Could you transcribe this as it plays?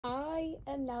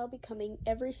am now becoming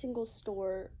every single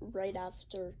store right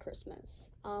after Christmas.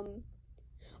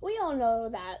 We all know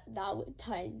that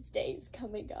Valentine's Day is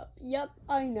coming up. Yep,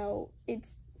 I know.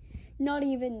 It's not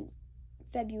even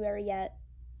February yet.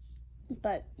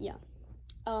 But yeah.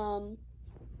 Yeah,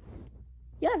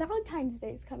 Valentine's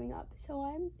Day is coming up. So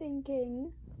I'm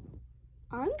thinking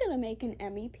I'm gonna make an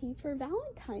MEP for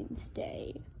Valentine's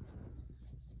Day.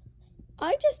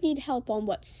 I just need help on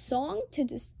what song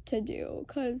to do,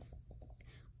 cause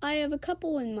I have a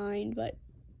couple in mind, but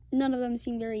none of them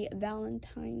seem very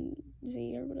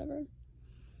Valentine's-y or whatever.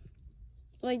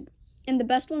 Like, and the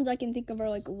best ones I can think of are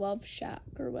like Love Shack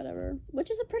or whatever,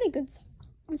 which is a pretty good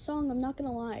song, I'm not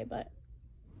gonna lie, but.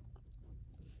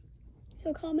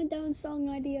 So comment down song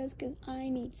ideas, because I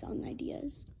need song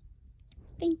ideas.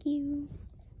 Thank you.